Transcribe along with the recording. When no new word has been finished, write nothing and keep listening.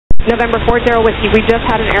November 40 Whiskey, we just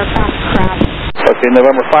had an aircraft crash. Okay,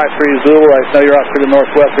 November 53 Zulu, I know you're out to the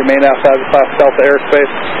northwest, remain outside the Class Delta airspace.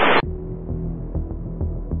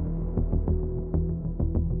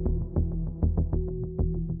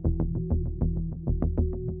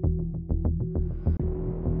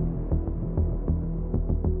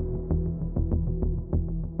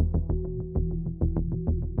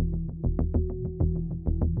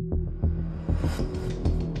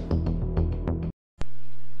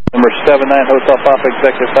 Number 79 Hotel Papa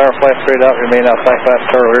Executive Tower, fly straight out, remain outside Class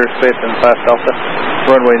Charlie airspace and Class Delta,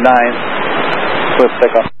 runway 9, clear for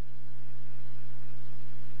takeoff.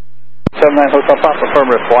 79 Hotel Papa,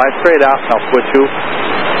 affirmative, fly straight out, and I'll switch you,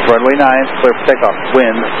 runway 9, clear for takeoff,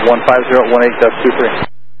 wind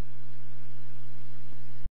 15018.23.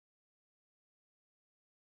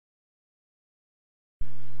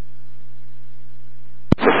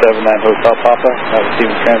 79 Hotel Papa,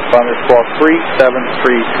 receiving transponder, squawk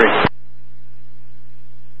 3733.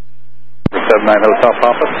 79 Hotel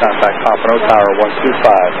Papa, contact Pompano Tower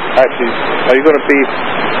 125. Actually, are you going to be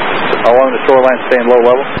along the shoreline staying low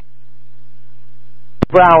level?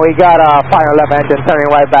 Ground, we got a fire left engine turning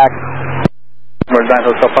right back. Number 9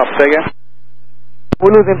 Hotel Papa, say again?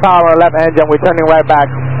 We're losing power, left engine, we're turning right back.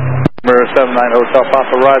 Number 79 Hotel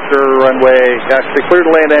Papa, roger, runway, actually clear to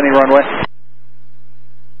land any runway.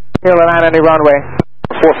 Clear to land any runway.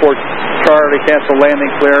 44 Charlie, cancel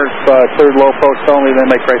landing clearance, cleared low approach only, then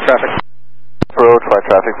make right traffic. Approach right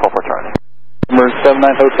traffic, 44 Charlie. Number 79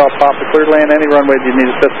 Hotel Papa, clear to land any runway, do you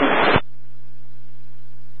need assistance?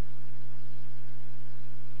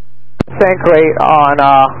 Sink rate on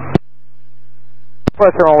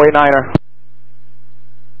first runway 9er.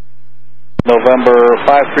 November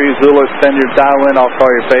 53 Zulu, extend your downwind, I'll call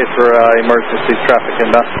your base for emergency traffic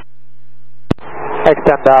inbound.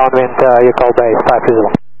 Extend downwind, you call base,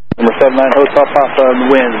 530. Number 79 Hotel Papa,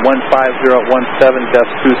 wind 15017,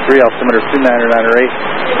 gust 23, altimeter 29908.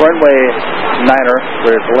 Runway 9er,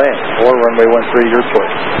 clear to land, or runway 13, your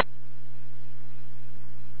choice.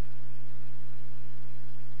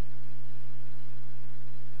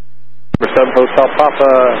 Number 7 Hotel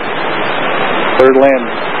Papa, clear to land.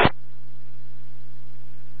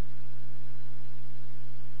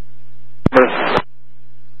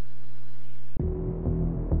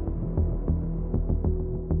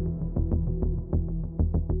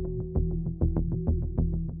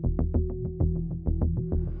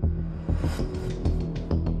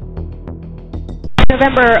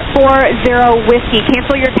 November 40 Whiskey,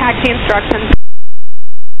 cancel your taxi instructions.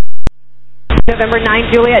 November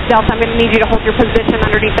 9 Juliet Delta, I'm going to need you to hold your position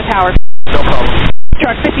underneath the tower. No problem.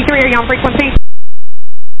 Truck 53, are you on frequency?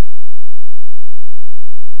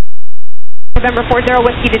 November 40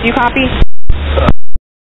 Whiskey, did you copy?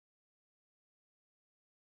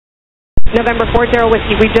 November 40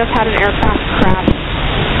 Whiskey, we just had an aircraft crash.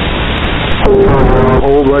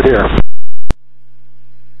 Hold right here.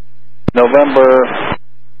 November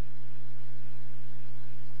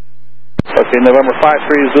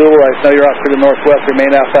 53 Zulu, I know you're out to the northwest,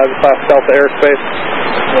 remain outside the Class Delta airspace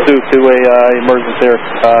due to a emergency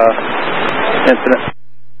incident.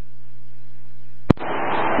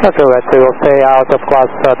 Okay, let's see, we'll stay out of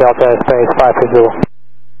Class Delta airspace, 530.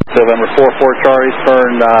 November 44 Charlie,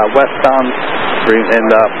 turn westbound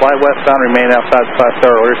and fly westbound, remain outside the Class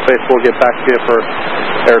Delta airspace. We'll get back to you for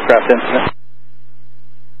aircraft incident.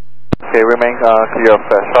 Okay, remain clear of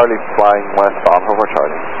Charlie flying westbound over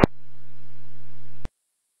Charlie.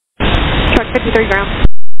 Truck 53 ground.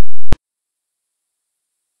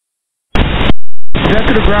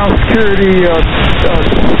 Executive ground security,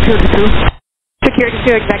 security 2. Security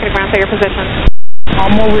 2, executive ground, say your position.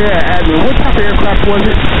 I'm over here at admin. What type of aircraft was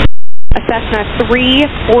it? A Cessna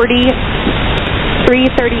 340,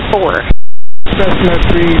 334. Cessna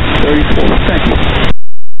 334, thank you.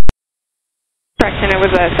 Correction, it was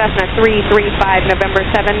a Cessna 335, November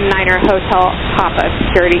 7, 9er Hotel Papa,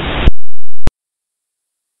 security.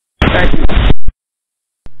 Thank you.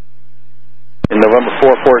 In November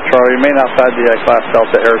 44 Charlie, remain outside the Class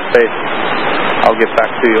Delta airspace. I'll get back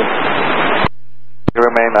to you. You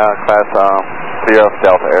remain Class clear of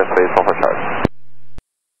Delta airspace over Charlie.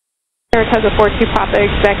 Saratoga 42 Papa,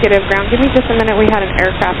 executive ground. Give me just a minute, we had an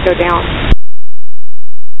aircraft go down.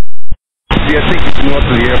 Yeah, I think it's north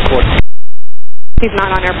of the airport. He's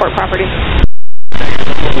not on airport property.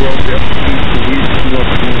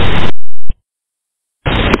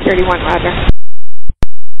 Security 1, roger.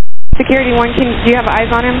 Security 1, do you have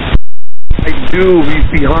eyes on him? I do. He's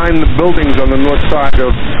behind the buildings on the north side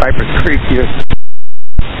of Cypress Creek here.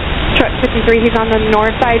 Truck 53, he's on the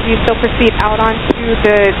north side. Do you still proceed out onto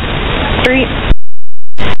the street?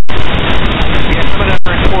 Yeah, coming up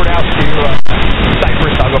for a report out.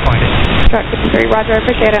 Roger, 53, Roger, I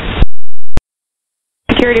appreciate it.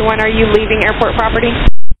 Security 1, are you leaving airport property?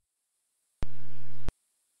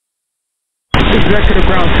 Executive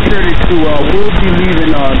Ground Security 2, we'll be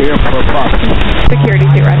leaving the airport property. Security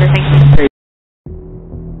 2, Roger, thank you.